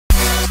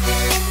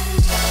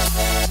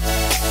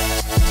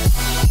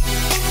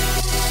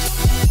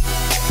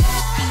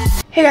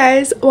Hey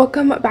guys,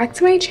 welcome back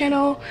to my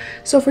channel.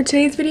 So for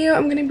today's video,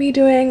 I'm going to be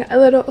doing a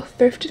little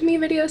thrift with me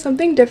video,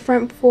 something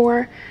different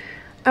for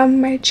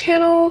my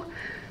channel.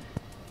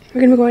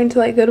 We're going to be going to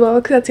like Goodwill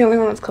because that's the only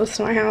one that's close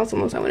to my house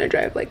unless I want to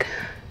drive like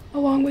a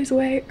long ways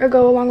away or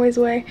go a long ways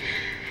away.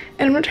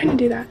 And I'm not trying to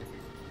do that.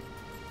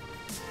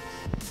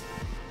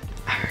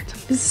 I heard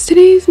something. This is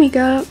today's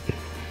makeup.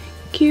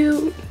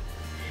 Cute.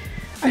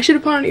 I should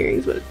have put on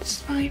earrings, but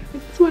it's fine.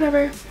 It's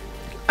whatever.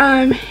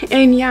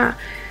 And yeah,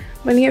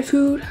 I'm gonna get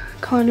food,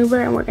 call an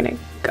Uber, and we're gonna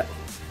go.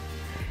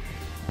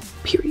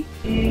 Period.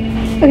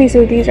 Okay,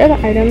 so these are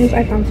the items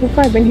I found so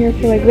far. I've been here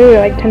for like literally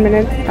like 10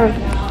 minutes,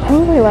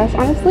 probably less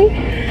honestly.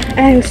 And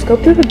I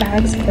scoped through the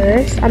bags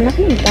first. I'm not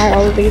gonna buy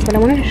all of these, but I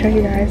wanted to show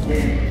you guys.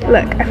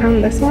 Look, I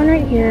found this one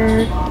right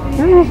here. I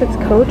don't know if it's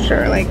Coach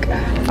or like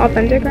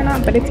authentic or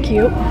not, but it's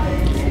cute.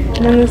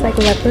 And then there's like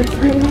leopard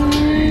print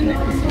one.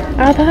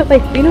 I thought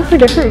like, you know, for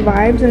different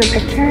vibes in a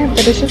picture,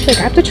 but it's just like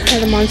I have to try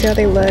them on, see how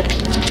they look.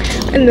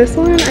 And this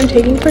one I'm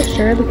taking for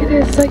sure. Look at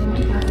this like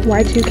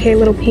Y2K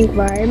little pink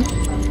vibe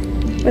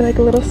with like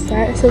a little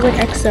set. It says like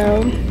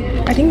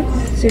XO. I think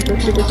it's super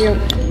cute.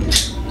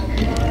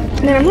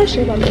 And then I'm not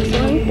sure about this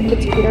one, if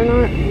it's cute or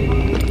not.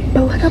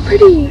 But look how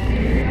pretty.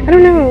 I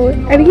don't know.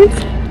 I think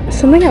it's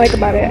something I like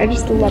about it. I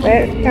just love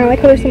it. And I like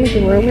how there's so much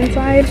room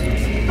inside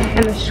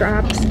and the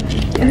straps.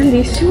 And then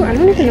these two, I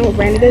don't even know what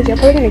brand it is. You're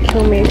probably gonna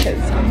kill me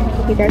because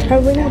you guys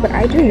probably know, but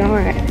I do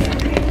not.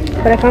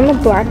 But I found the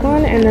black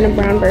one and then a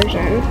brown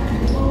version.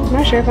 I'm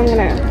not sure if I'm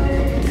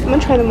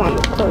gonna try them on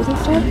with clothes and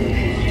stuff.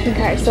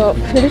 Okay, so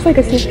there's like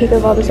a sneak peek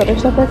of all this other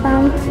stuff I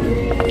found.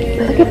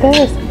 Look at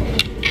this.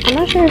 I'm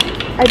not sure if,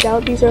 I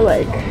doubt these are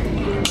like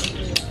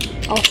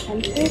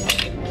authentic,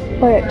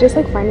 but just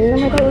like finding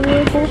them I thought was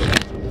really cool.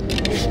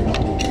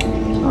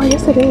 Oh, I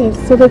guess it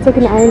is. So that's like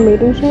an Iron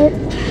Maiden shirt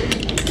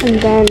and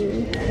then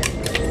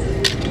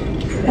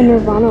a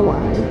Nirvana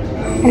one.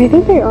 And I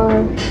think they are,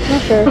 I'm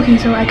not sure. Okay,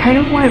 so I kind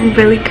of went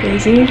really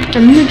crazy.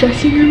 I'm in the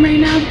dressing room right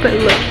now, but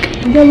look.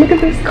 Yo, look at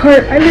this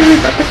cart. I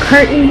literally got the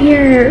cart in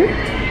here.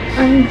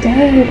 I'm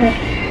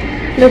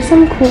dead. There's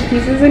some cool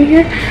pieces in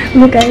here.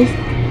 Look guys,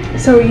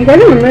 so you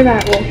guys remember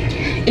that, well,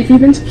 if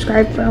you've been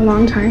subscribed for a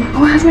long time,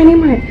 oh, it has my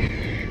name on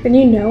it, then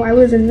you know I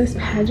was in this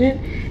pageant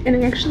and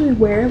I actually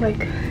wear like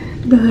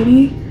the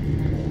hoodie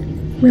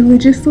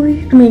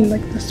religiously. I mean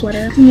like the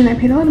sweater. And then I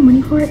paid a lot of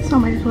money for it, so I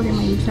might as well get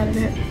my use out of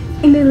it.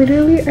 And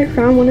I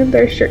found one of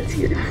their shirts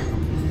here.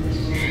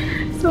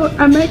 So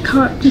I might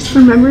cop just for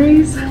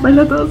memories. I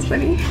thought that was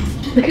funny.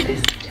 Look at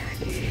this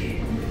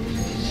jacket.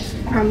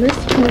 I found this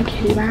little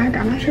kitty bag.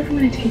 I'm not sure if I'm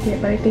gonna take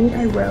it, but I think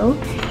I will.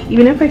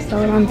 Even if I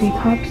sell it on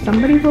Depop,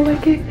 somebody will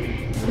like it.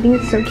 I think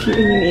it's so cute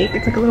and unique.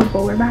 It's like a little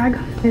bowler bag.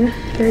 And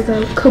there's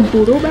a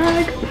caboodle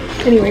bag.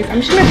 Anyways,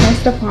 I'm just gonna try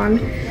stuff on.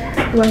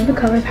 Love the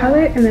color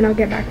palette, and then I'll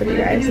get back with you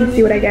guys and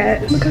see what I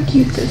get. Look how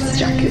cute this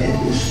jacket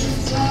is.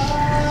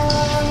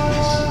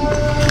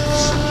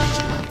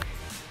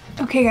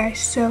 Okay guys,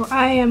 so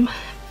I am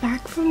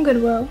back from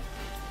Goodwill.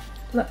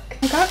 Look,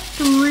 I got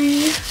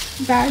 3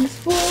 bags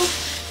full.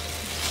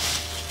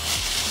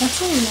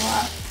 That's a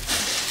lot.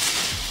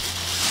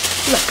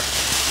 Look,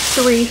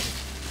 3.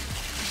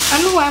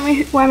 I don't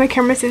know why my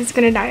camera says it's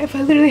gonna die if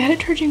I literally had it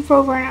charging for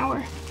over an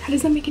hour. How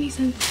does that make any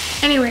sense?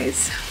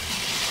 Anyways,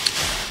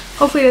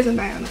 hopefully it doesn't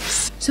die on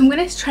us. So I'm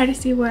gonna try to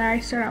see where I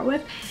start out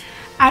with.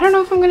 I don't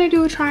know if I'm gonna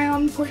do a try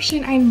on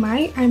portion. I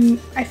might.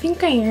 I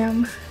think I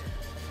am.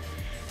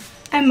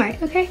 I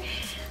might, okay?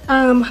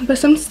 But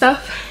some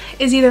stuff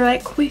is either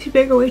like way too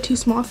big or way too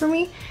small for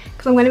me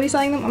because I'm going to be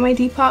selling them on my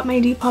Depop. My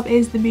Depop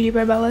is the Beauty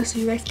by Bella, so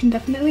you guys can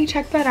definitely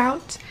check that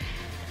out.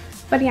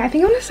 But yeah, I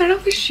think I'm going to start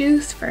off with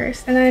shoes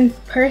first and then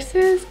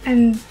purses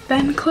and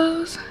then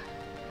clothes.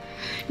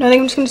 No, I think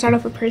I'm just going to start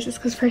off with purses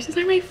because purses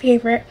are my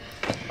favorite.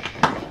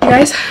 You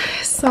guys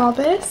saw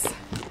this.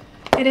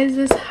 It is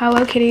this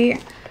Hello Kitty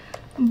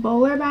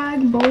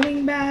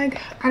bowling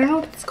bag. I don't know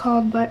what it's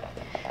called, but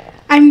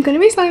I'm gonna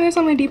be selling this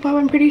on my Depop,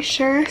 I'm pretty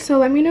sure, so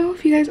let me know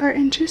if you guys are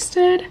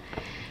interested.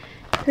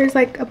 There's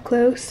like up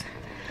close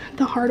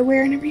the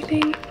hardware and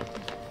everything.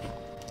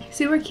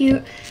 Super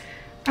cute.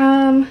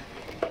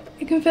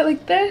 It can fit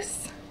like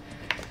this,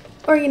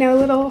 or you know, a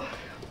little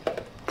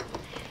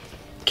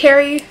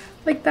carry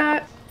like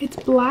that. It's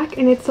black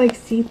and it's like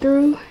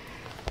see-through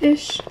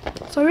ish,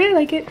 so I really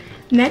like it.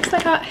 Next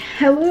I got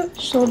Hello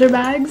shoulder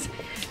bags.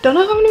 Don't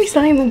know if I'm gonna be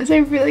selling them because I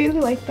really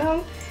like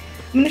them.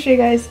 I'm gonna show you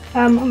guys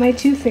my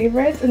 2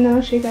 favorites, and then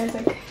I'll show you guys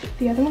like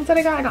the other ones that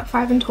I got. I got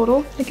 5 in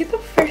total. Look at the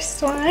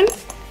first one.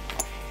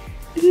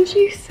 Isn't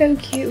she so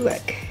cute?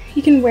 Look,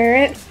 you can wear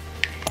it.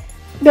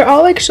 They're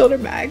all like shoulder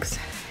bags.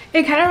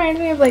 It kind of reminds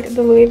me of like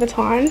the Louis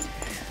Vuitton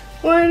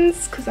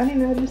ones, because I don't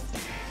know, just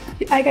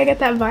like I get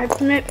that vibe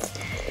from it.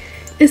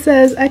 It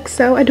says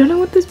XO. I don't know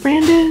what this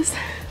brand is,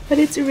 but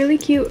it's really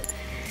cute,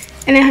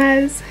 and it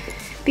has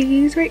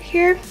these right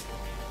here.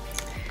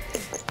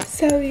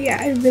 So yeah,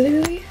 I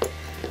really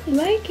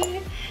like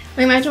it.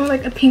 I imagine with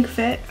like a pink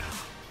fit,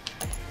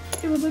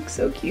 it would look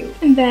so cute.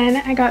 And then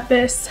I got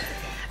this,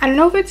 I don't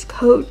know if it's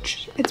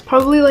Coach, it's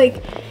probably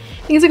like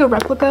think it's like a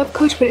replica of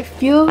Coach, but it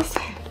feels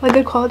like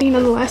good quality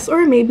nonetheless.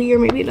 Or maybe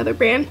another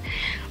brand.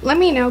 Let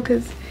me know,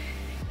 because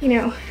you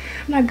know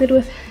I'm not good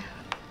with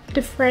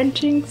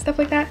differentiating stuff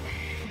like that.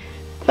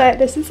 But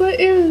this is what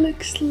it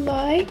looks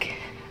like.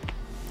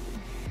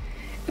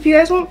 If you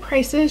guys want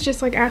prices,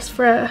 just like ask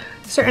for a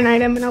certain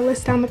item and I'll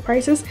list down the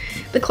prices.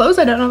 The clothes,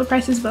 I don't know the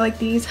prices, but like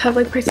these have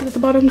like prices at the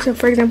bottom. So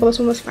for example, this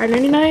one was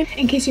 $5.99.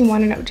 In case you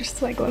want to know,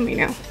 just like let me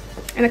know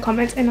in the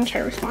comments and I'll try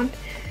to respond.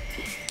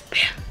 But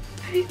yeah,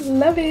 I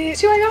love it.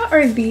 So I got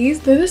are these.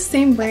 They're the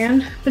same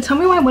brand, but tell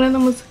me why one of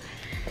them was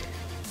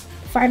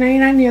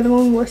 $5.99 and the other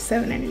one was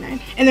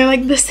 $7.99. And they're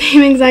like the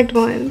same exact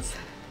ones.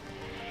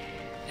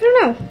 I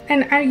don't know.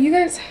 And you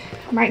guys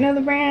might know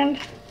the brand.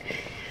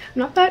 I'm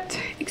not that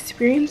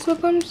experienced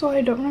with them, so I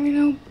don't really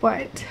know,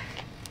 but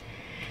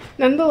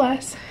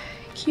nonetheless,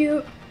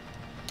 cute.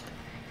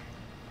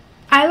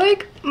 I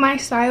like my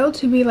style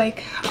to be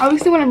like,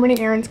 obviously when I'm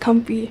running errands,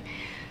 comfy,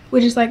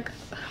 which is like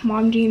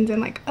mom jeans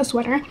and like a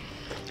sweater.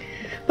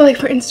 But like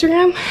for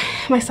Instagram,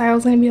 my style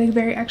is gonna be like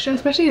very extra,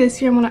 especially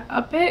this year I'm gonna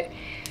up it.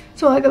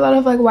 So like a lot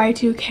of like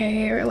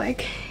Y2K or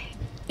like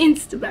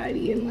Insta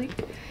body and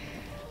like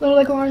little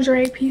like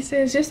lingerie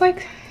pieces, just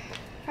like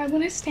I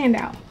want to stand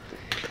out.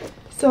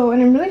 So,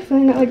 and I'm really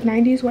feeling that like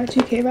 90s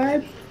Y2K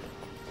vibe.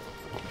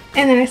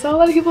 And then I saw a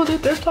lot of people do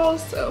thrift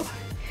hauls, so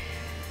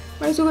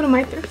might as well go to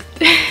my thrift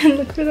and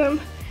look for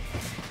them.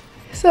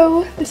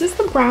 So this is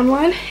the brown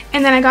one,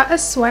 and then I got a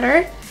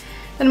sweater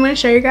that I'm going to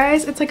show you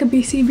guys. It's like a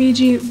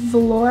BCBG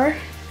velour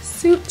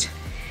suit,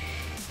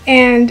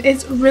 and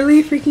it's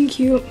really freaking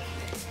cute,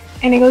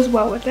 and it goes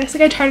well with this.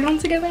 Like I tried it on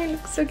together and it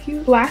looks so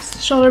cute.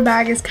 Last shoulder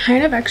bag is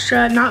kind of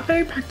extra, not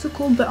very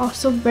practical, but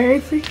also very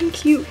freaking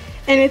cute.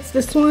 And it's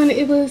this one.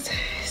 It was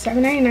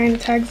 $7.99. The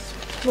tags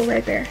were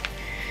right there.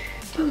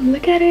 But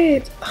look at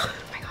it. Oh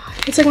my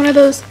god. It's like one of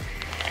those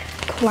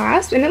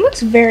clasps, and it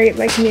looks very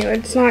like new.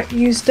 It's not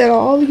used at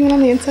all. Even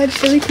on the inside,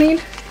 it's really clean.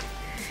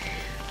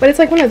 But it's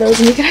like one of those,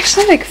 and you can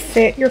actually like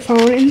fit your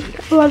phone and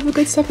a lot of the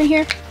good stuff in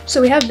here.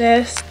 So we have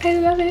this. I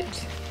love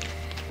it.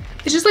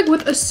 It's just like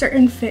with a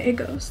certain fit it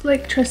goes.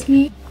 Like trust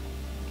me.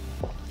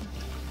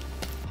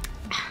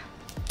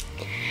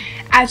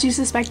 As you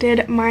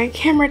suspected, my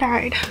camera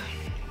died.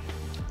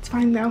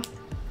 Fine though.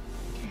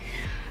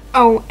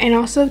 Oh, and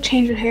also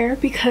change your hair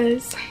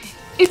because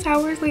it's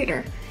hours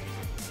later.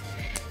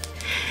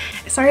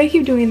 Sorry I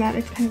keep doing that,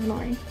 it's kind of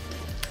annoying.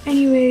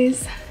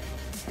 Anyways,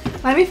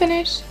 let me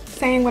finish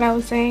saying what I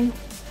was saying.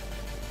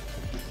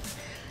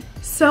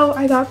 So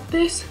I got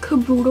this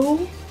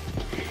caboodle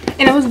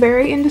and I was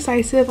very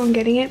indecisive on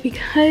getting it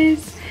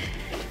because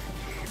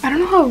I don't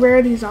know how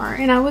rare these are,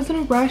 and I was in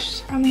a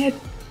rush. I only had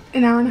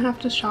an hour and a half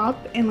to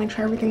shop and like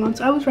try everything on,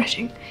 so I was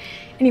rushing.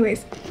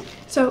 Anyways,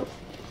 so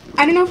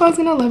I don't know if I was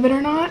gonna love it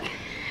or not,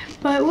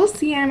 but we'll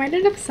see. I might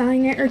end up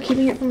selling it or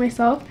keeping it for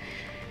myself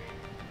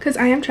because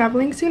I am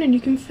traveling soon and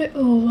you can fit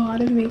a lot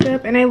of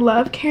makeup, and I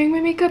love carrying my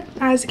makeup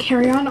as a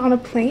carry-on on a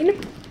plane.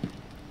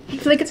 I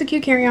feel like it's a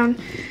cute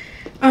carry-on.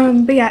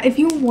 But yeah, if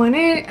you want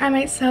it, I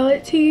might sell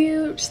it to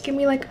you. Just give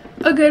me like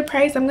a good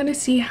price. I'm gonna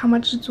see how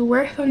much it's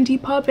worth on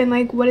Depop and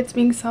like what it's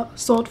being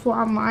sold for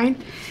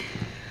online.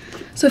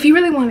 So if you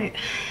really want it,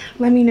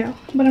 let me know.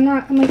 But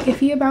I'm like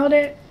iffy about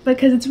it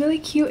because it's really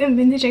cute and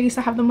vintage. I used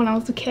to have them when I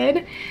was a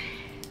kid.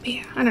 But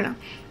yeah, I don't know.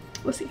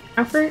 We'll see.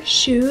 Now for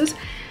shoes,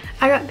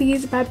 I got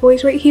these bad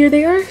boys right here.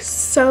 They are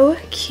so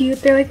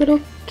cute. They're like little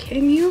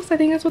kitten heels, I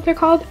think that's what they're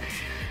called.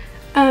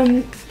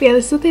 But yeah,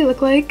 this is what they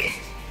look like.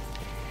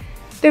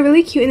 They're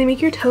really cute and they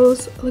make your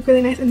toes look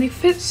really nice, and they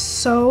fit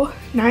so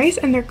nice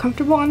and they're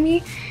comfortable on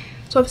me.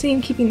 So obviously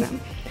I'm keeping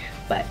them.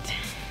 But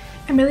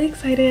I'm really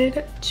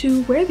excited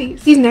to wear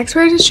these. These next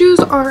pairs of shoes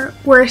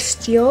were a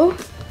steal.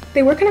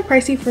 They were kind of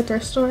pricey for a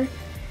thrift store.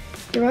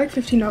 They were like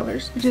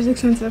 $15, which is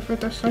expensive for a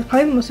thrift store. It's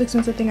probably the most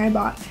expensive thing I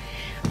bought.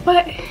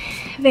 But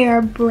they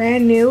are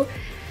brand new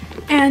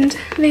and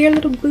they are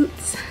little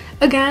boots.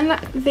 Again,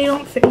 they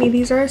don't fit me.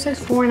 These are a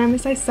size 4 and I'm a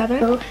size 7.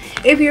 So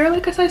if you're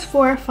like a size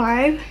 4 or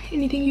 5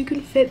 and you think you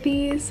can fit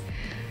these,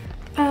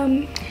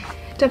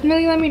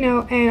 definitely let me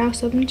know and I'll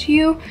sell them to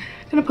you.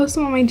 I'm gonna post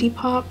them on my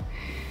Depop.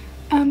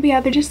 But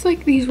yeah, they're just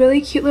like these really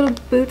cute little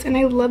boots, and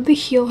I love the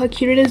heel, how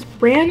cute it is.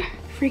 Brand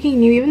freaking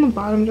new. Even the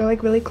bottoms are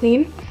like really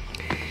clean.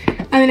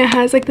 And then it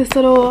has like this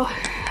little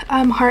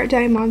heart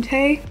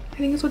diamante, I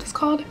think is what it's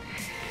called,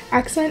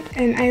 accent,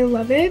 and I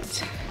love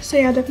it. So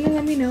yeah, definitely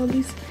let me know.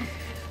 These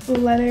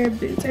leather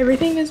boots,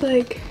 everything is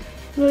like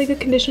really good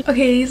condition.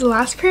 Okay, these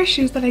last pair of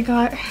shoes that I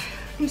got,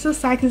 I'm so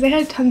sad because they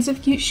had tons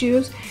of cute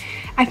shoes.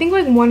 I think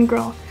like one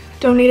girl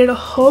donated a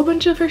whole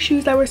bunch of her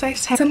shoes that were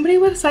size 10. Somebody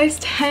with size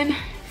 10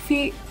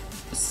 feet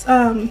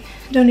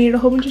donated a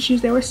whole bunch of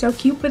shoes. They were so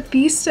cute, but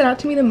these stood out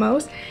to me the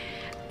most.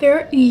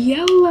 They're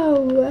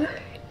yellow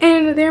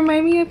and they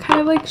remind me of kind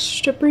of like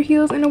stripper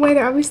heels in a way.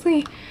 They're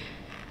obviously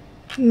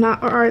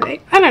not, or are they?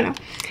 I don't know,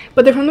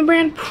 but they're from the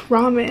brand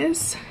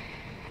Promise,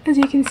 as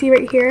you can see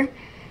right here,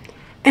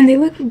 and they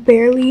look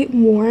barely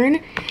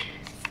worn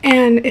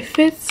and it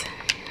fits.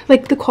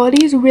 Like the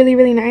quality is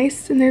really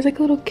nice, and there's like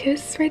a little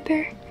kiss right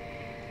there.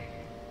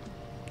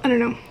 I don't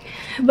know,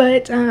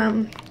 but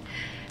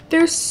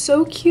they're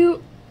so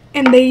cute,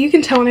 and you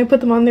can tell when I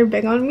put them on, they're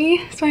big on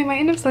me, so I might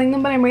end up selling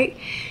them, but I might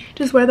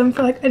just wear them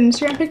for like an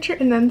Instagram picture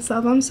and then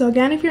sell them. So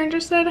again, if you're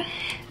interested,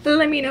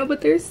 let me know.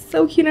 But they're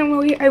so cute,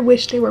 and I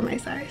wish they were my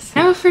size.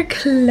 Now for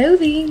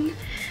clothing,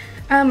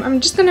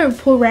 I'm just gonna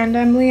pull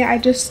randomly. I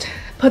just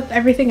put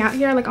everything out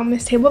here like on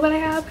this table that I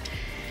have,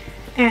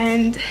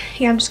 and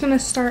yeah, I'm just gonna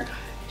start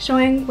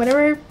showing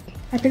whatever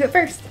I pick up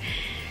first.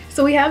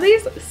 So we have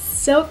these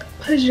silk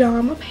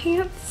pajama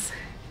pants.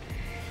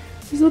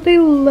 This is what they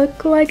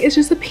look like. It's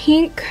just a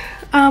pink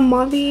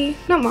mauve,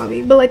 not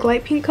mauve, but like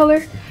light pink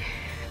color.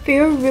 They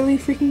are really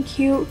freaking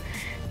cute,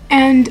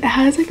 and it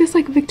has like this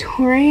like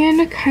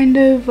Victorian kind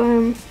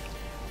of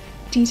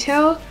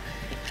detail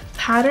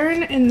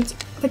pattern, and it's,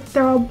 like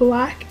they're all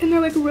black and they're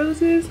like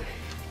roses,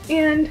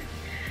 and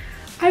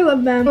I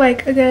love them.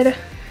 Like a good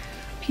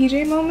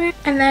PJ moment.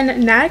 And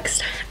then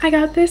next I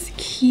got this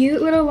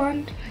cute little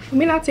let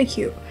me not say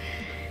cute.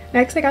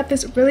 Next I got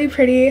this really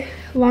pretty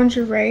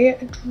lingerie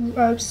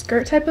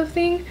skirt type of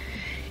thing.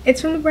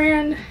 It's from the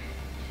brand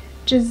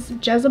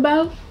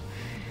Jezebel.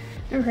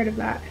 Never heard of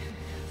that.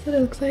 That's what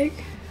it looks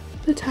like.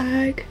 The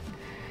tag.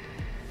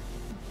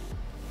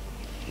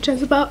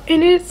 Jezebel.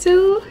 And it's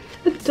so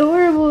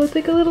adorable. It's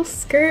like a little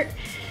skirt.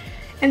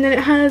 And then it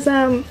has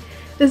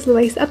this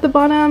lace at the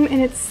bottom,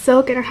 and it's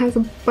silk, and it has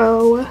a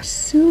bow.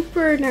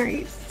 Super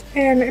nice.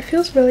 And it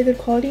feels really good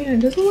quality,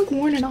 and it doesn't look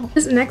worn at all.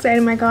 This next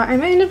item I got, I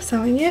might end up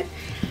selling it,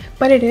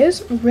 but it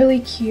is really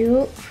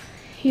cute.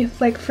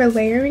 It's like for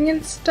layering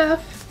and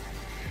stuff.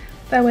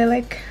 That way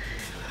like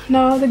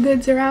not all the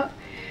goods are out.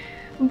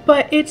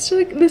 But it's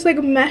like this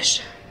like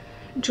mesh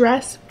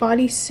dress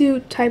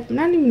bodysuit type,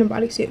 not even a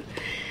bodysuit,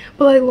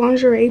 but like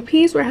lingerie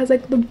piece where it has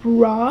like the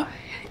bra,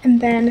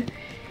 and then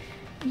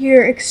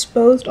you're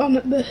exposed on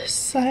the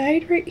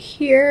side right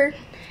here,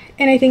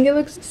 and I think it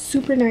looks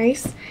super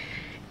nice.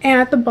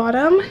 And at the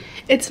bottom,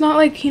 it's not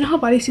like, you know how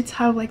bodysuits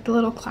have like the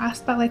little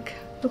clasp at like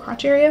the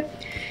crotch area?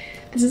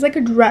 This is like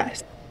a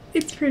dress.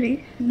 It's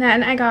pretty. And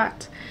then I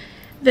got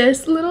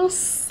this little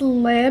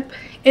slip.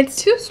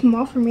 It's too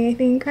small for me, I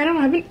think. I don't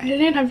know, I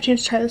didn't have a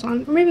chance to try this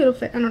on, or maybe it'll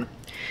fit, I don't know.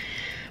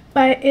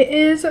 But it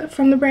is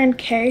from the brand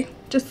K,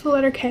 just the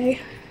letter K.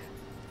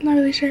 I'm not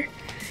really sure.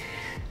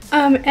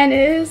 And it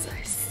is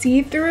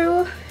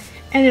see-through,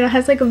 and it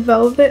has like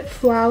velvet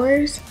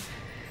flowers.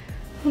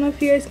 I don't know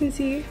if you guys can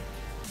see.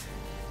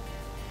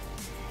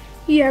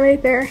 Yeah,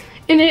 right there.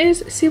 And it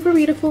is super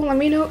beautiful. Let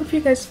me know if you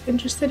guys are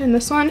interested in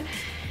this one,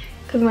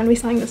 because I'm going to be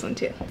selling this one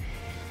too.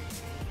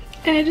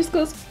 And it just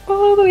goes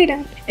all the way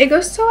down. It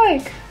goes to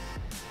like,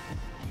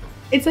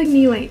 it's like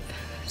knee length.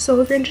 So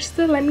if you're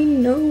interested, let me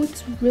know.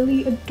 It's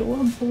really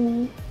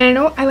adorable. And I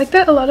know I like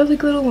that a lot of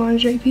like little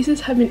lingerie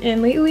pieces have been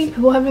in lately.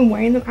 People have been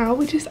wearing them out,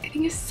 which is, I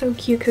think is so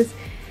cute, because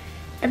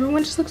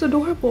everyone just looks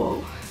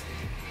adorable.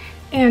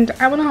 And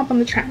I want to hop on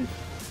the trend.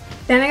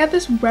 Then I got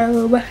this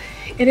robe.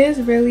 It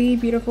is really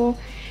beautiful.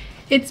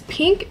 It's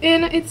pink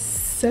and it's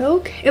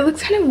silk. It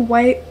looks kind of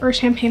white or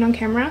champagne on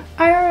camera.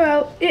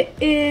 IRL, it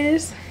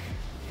is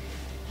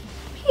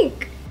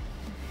pink.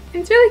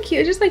 It's really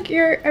cute. It's just like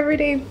your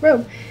everyday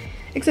robe,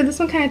 except this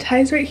one kind of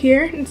ties right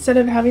here instead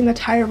of having the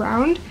tie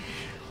around,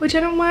 which I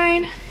don't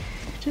mind.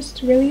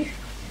 Just really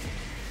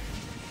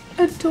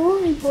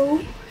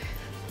adorable.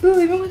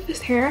 Ooh, even with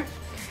this hair,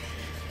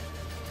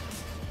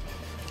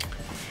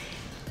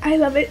 I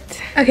love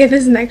it. Okay,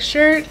 this next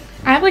shirt,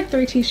 I have like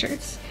 3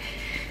 t-shirts,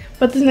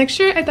 but this next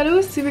shirt I thought it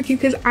was super cute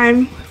because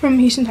I'm from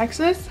Houston,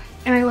 Texas,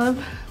 and I love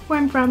where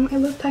I'm from. I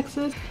love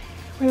Texas.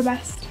 We're the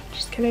best.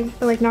 Just kidding,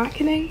 but like not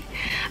kidding.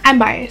 I'm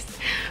biased,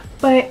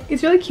 but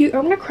it's really cute.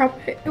 I'm gonna crop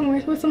it and wear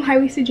it with some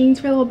high-waisted jeans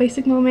for a little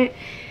basic moment.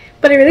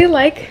 But I really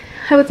like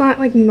how it's not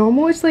like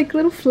normal. It's like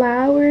little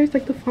flowers.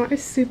 Like the font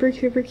is super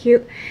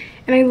cute,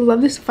 and I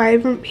love this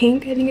vibrant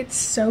pink. I think it's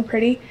so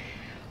pretty.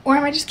 Or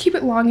I might just keep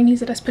it long and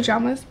use it as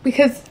pajamas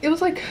because it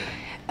was like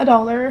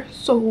 $1,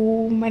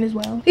 so might as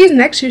well. These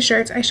next 2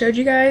 shirts I showed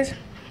you guys,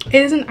 it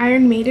is an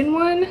Iron Maiden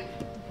one.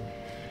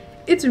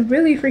 It's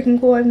really freaking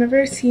cool. I've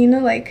never seen a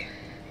like,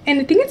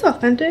 and I think it's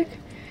authentic.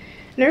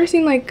 I've never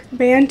seen like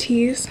band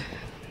tees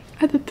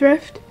at the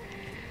thrift.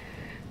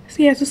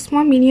 So yeah, it's a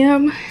small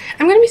medium.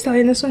 I'm gonna be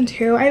selling this one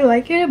too. I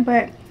like it,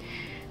 but I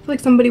feel like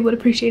somebody would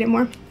appreciate it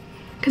more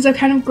because I've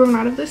kind of grown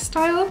out of this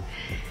style.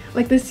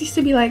 Like this used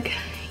to be like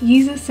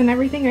Yeezus and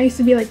everything. I used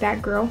to be like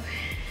that girl,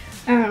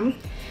 but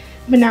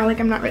now like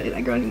I'm not really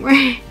that girl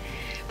anymore.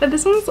 But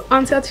this one's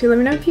on sale too. Let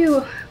me know if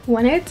you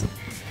want it,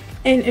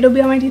 and it'll be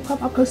on my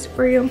Depop. I'll post it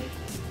for you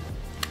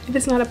if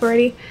it's not up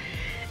already.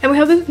 And we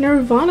have this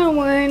Nirvana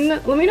one.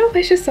 Let me know if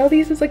I should sell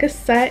these as like a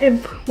set.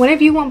 If one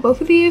of you want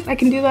both of these, I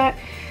can do that,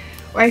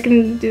 or I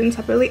can do them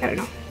separately. I don't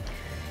know,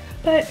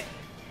 but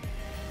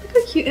look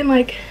how cute, and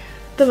like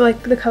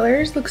the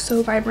colors look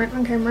so vibrant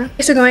on camera.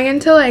 Okay, so going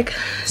into like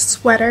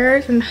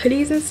sweaters and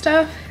hoodies and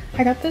stuff,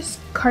 I got this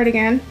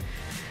cardigan.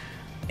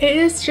 It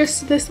is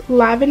just this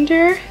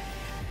lavender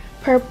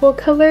purple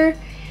color,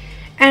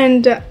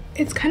 and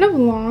it's kind of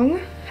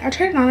long. I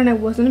tried it on and I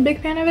wasn't a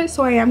big fan of it,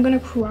 so I am gonna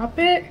crop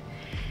it.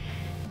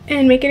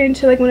 and make it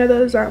into like one of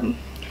those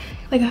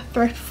like a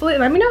thrift flip.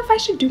 Let me know if I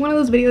should do one of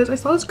those videos. I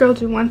saw this girl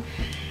do one.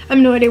 I have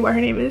no idea what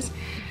her name is,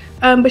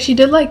 but she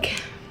bought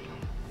like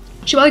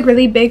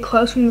really big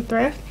clothes from the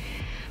thrift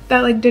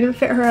that like didn't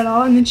fit her at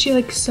all, and then she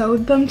like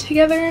sewed them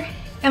together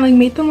and like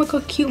made them look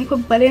all cute and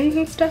put buttons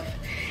and stuff,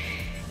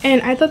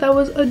 and I thought that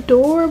was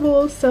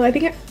adorable. So I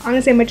think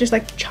honestly I might just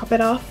like chop it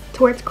off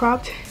to where it's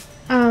cropped,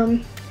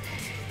 and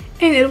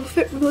it'll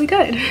fit really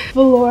good.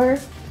 Velour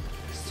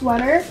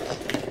sweater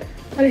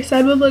that I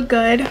said would look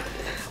good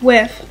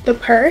with the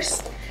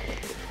purse.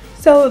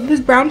 So this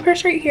brown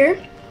purse right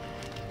here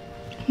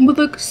would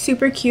look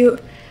super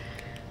cute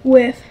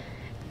with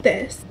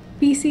this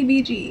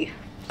BCBG.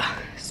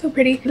 So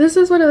pretty. This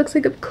is what it looks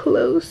like up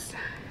close.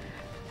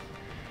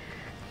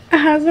 It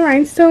has the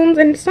rhinestones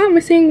and it's not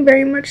missing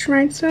very much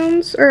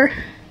rhinestones, or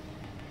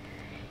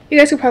you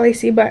guys could probably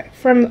see, but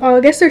from, oh,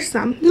 I guess there's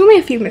some. There's only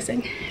a few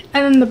missing.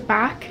 And then the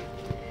back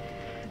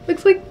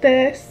looks like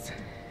this.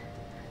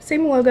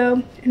 Same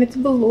logo, and it's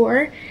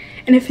velour,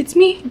 and it fits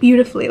me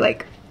beautifully.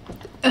 Like,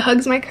 it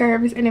hugs my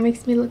curves and it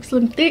makes me look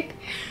slim thick,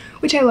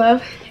 which I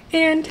love.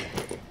 And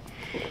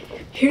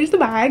here's the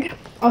bag.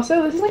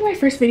 Also, this is like my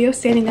first video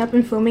standing up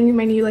and filming in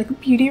my new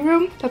like beauty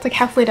room. That's like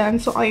halfway done,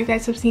 so all you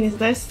guys have seen is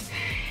this.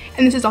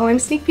 And this is all I'm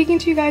sneak peeking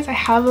to you guys. I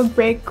have a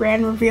big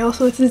grand reveal,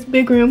 so it's this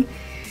big room.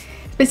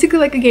 It's basically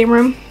like a game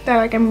room that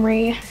like I'm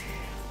not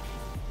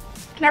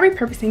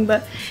repurposing,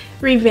 but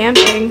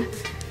revamping.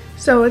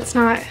 So it's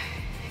not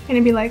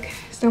gonna be like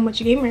so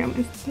much a game room.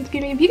 It's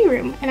gonna be a beauty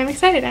room, and I'm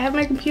excited. I have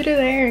my computer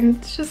there, and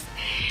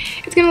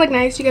it's gonna look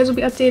nice. You guys will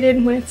be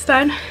updated when it's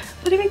done,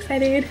 but I'm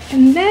excited.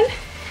 And then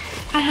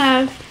I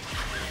have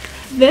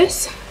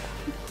this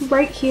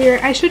right here.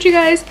 I showed you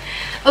guys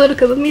a little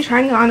clip of me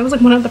trying it on. It was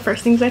like one of the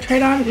first things I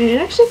tried on, and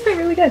it actually fit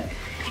really good.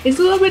 It's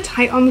a little bit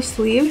tight on the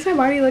sleeves. My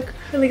body looked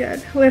really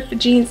good with the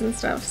jeans and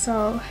stuff,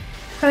 so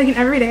for like an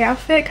everyday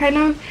outfit, kind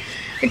of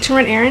like to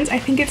run errands, I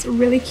think it's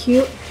really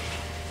cute.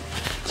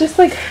 Just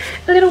like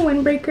a little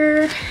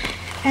windbreaker,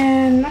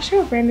 and I'm not sure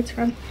what brand it's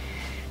from.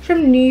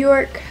 From New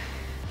York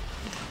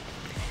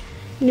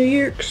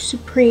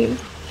Supreme.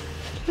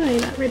 Oh,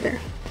 that right there.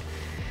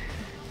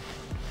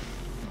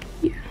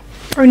 Yeah,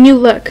 or New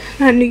Look,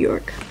 not New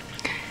York.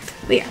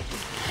 But yeah,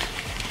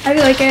 I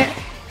really like it,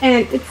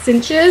 and it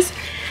cinches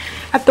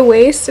at the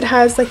waist. It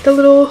has like the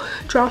little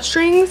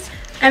drawstrings,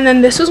 and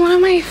then this was one of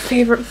my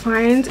favorite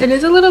finds. It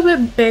is a little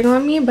bit big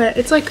on me, but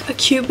it's like a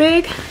cute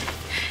big.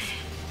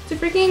 It's a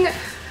freaking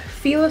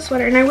Fila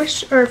sweater, and I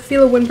wish, or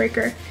Fila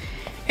windbreaker,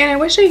 and I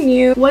wish I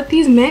knew what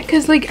these meant,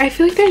 because like I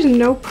feel like there's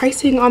no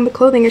pricing on the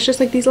clothing. It's just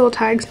like these little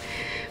tags.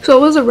 So it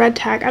was a red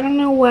tag. I don't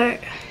know what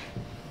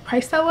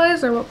price that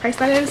was or what price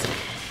that is,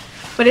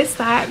 but it's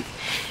that.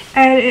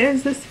 And it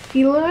is this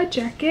Fila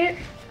jacket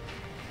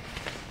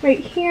right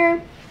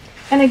here,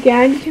 and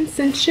again you can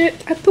cinch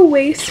it at the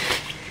waist.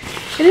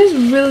 It is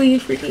really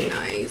freaking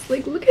nice.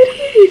 Like, look at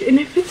it, and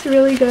it fits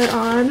really good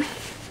on.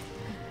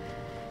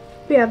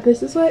 But yeah,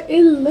 this is what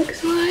it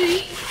looks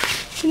like.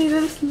 These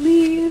are the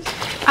sleeves.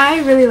 I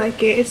really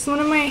like it. It's one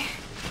of my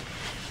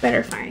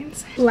better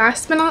finds.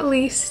 Last but not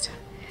least,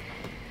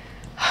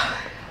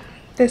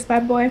 this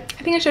bad boy. I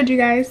think I showed you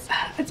guys.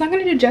 It's not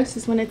gonna do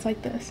justice when it's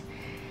like this,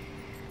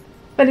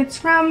 but it's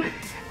from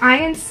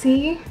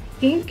INC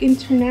Inc.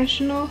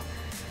 International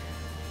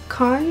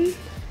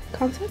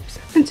Concepts,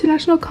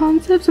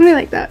 something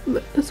like that.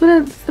 But that's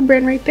what it's the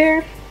brand right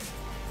there,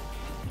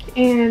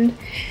 and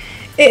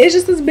it is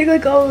just this big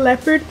like a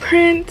leopard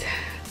print.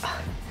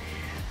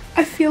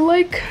 I feel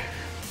like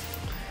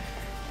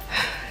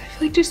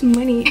just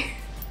money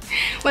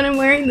when I'm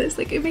wearing this.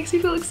 Like, it makes me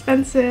feel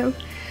expensive.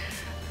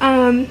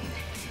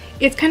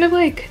 It's kind of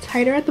like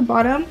tighter at the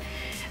bottom,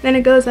 then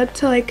it goes up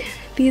to like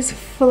these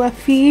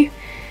fluffy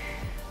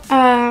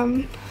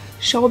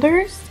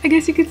shoulders, I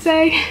guess you could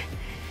say.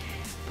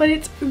 But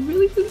it's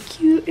really, really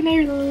cute, and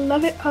I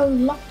love it a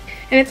lot.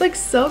 And it's like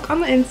silk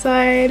on the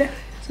inside,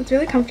 so it's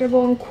really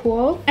comfortable and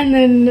cool. And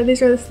then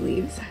these are the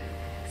sleeves.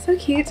 So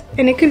cute,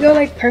 and it could go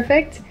like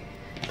perfect.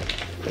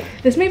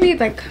 This may be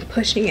like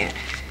pushing it,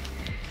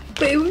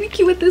 but it would be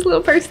cute with this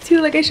little purse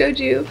too, like I showed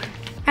you.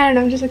 I don't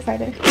know, I'm just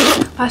excited.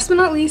 Last but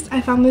not least,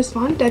 I found this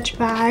Von Dutch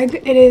bag.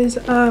 It is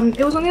it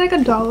was only like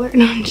 $1.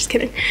 No, I'm just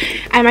kidding.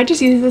 I might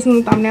just use this in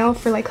the thumbnail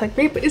for like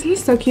clickbait, but isn't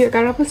this so cute? I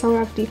got it off the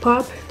seller off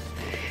Depop.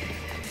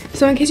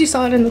 So in case you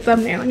saw it in the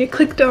thumbnail and you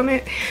clicked on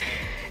it,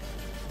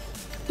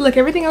 look,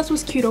 everything else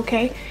was cute,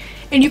 okay?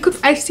 And you could,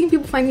 I've seen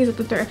people find these at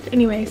the thrift.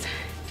 Anyways,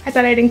 I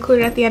thought I'd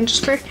include it at the end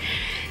just for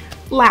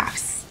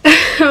laughs.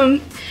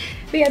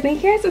 But yeah,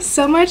 thank you guys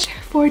so much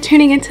for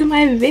tuning into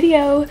my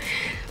video.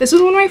 This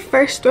was one of my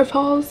first thrift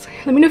hauls.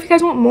 Let me know if you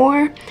guys want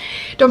more.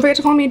 Don't forget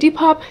to follow me on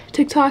Depop,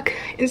 TikTok,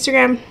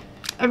 Instagram,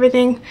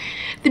 everything.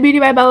 The Beauty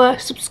by Bella.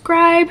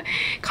 Subscribe,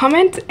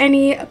 comment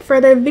any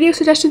further video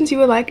suggestions you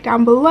would like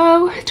down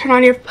below. Turn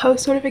on your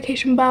post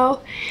notification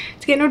bell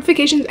to get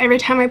notifications every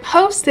time I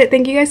post it.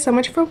 Thank you guys so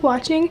much for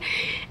watching,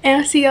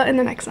 and I'll see y'all in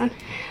the next one.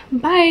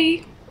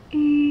 Bye.